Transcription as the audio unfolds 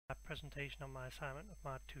presentation on my assignment of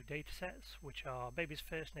my two data sets, which are babies'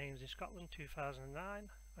 first names in Scotland 2009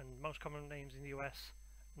 and most common names in the US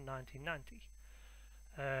 1990.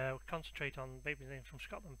 We'll concentrate on babies' names from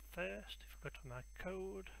Scotland first. If I go to my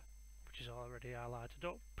code, which is already highlighted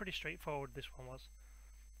up, pretty straightforward this one was.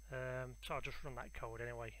 So I'll just run that code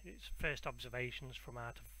anyway. It's first observations from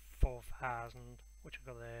out of 4,000, which I've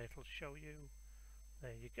got there, it'll show you.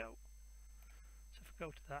 There you go. So if I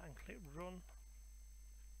go to that and click run,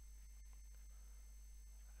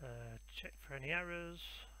 check for any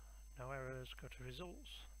errors, no errors, go to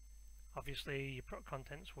results. Obviously your product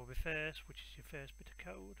contents will be first, which is your first bit of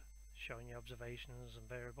code, showing your observations and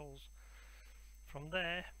variables. From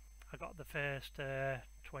there I got the first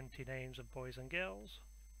 20 names of boys and girls.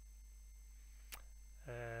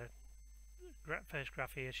 First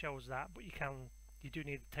graph here shows that, but you do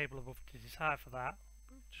need the table above to decide for that.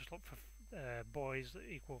 Just look for boys that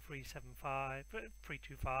equal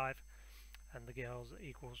 325 and the girls that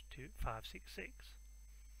equals 566.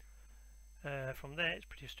 From there it's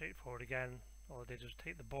pretty straightforward again. All I did was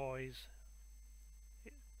take the boys,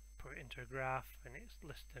 put it into a graph, and it's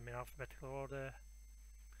listed them in alphabetical order.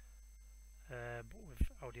 But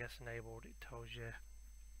with ODS enabled, it tells you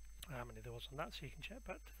how many there was on that, so you can check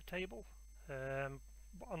back to the table.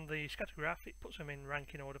 But on the scatter graph, it puts them in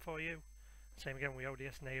ranking order for you. Same again with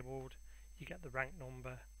ODS enabled, you get the rank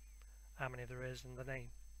number, how many there is, and the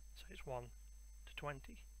name. So it's 1 to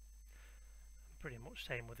 20. And pretty much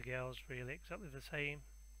same with the girls, really, exactly the same.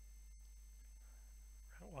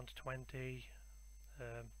 Rank 1 to 20,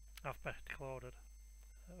 alphabetical ordered.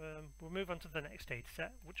 We'll move on to the next data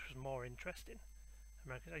set, which was more interesting.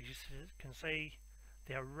 As you can see,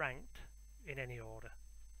 they are ranked in any order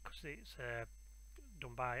because it's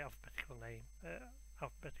done by alphabetical name,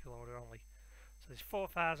 alphabetical order only. So there's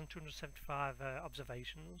 4,275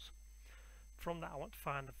 observations. From that I want to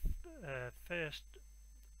find the first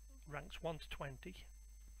ranks 1 to 20.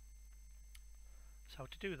 So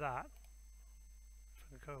to do that, if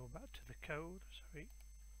I go back to the code,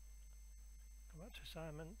 go back to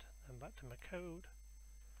assignment, then back to my code.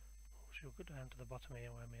 So we'll go down to the bottom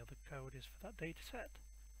here where my other code is for that data set.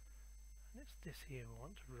 And it's this here we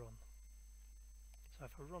want to run. So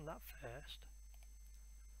if I run that first,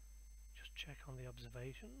 just check on the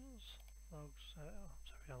observations, logs,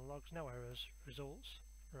 on logs, no errors, results.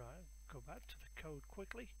 Right, go back to the code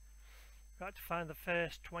quickly. Right, to find the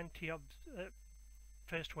first 20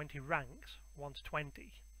 ranks, 1 to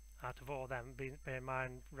 20, out of all them, bear in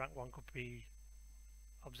mind rank 1 could be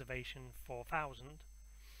observation 4,000.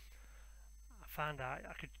 I found out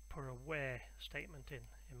I could put a where statement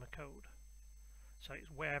in my code. So it's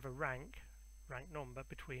wherever rank number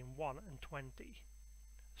between 1 and 20,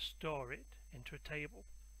 store it into a table.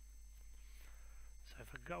 So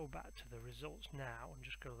if I go back to the results now and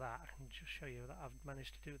just go that, I can just show you that I've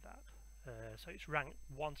managed to do that. So it's ranked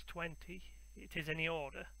 1 to 20. It is any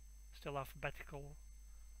order, still alphabetical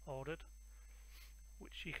ordered,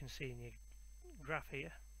 which you can see in your graph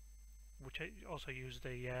here, which I also use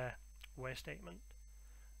the where statement.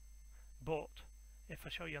 But if I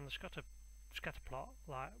show you on the scatter plot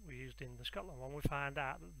like we used in the Scotland one, we find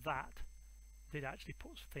out that did actually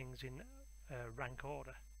put things in rank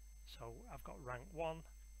order. So I've got rank 1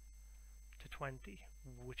 to 20,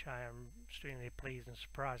 which I am extremely pleased and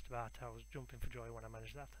surprised about. I was jumping for joy when I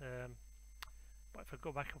managed that. But if I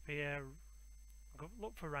go back up here,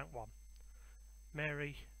 look for rank 1,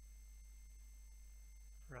 Mary.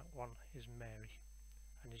 Rank 1 is Mary,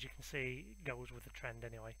 and as you can see it goes with the trend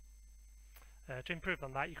anyway. To improve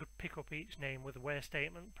on that, you could pick up each name with a where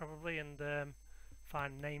statement probably, and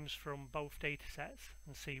find names from both data sets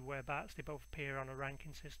and see whereabouts they both appear on a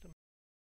ranking system.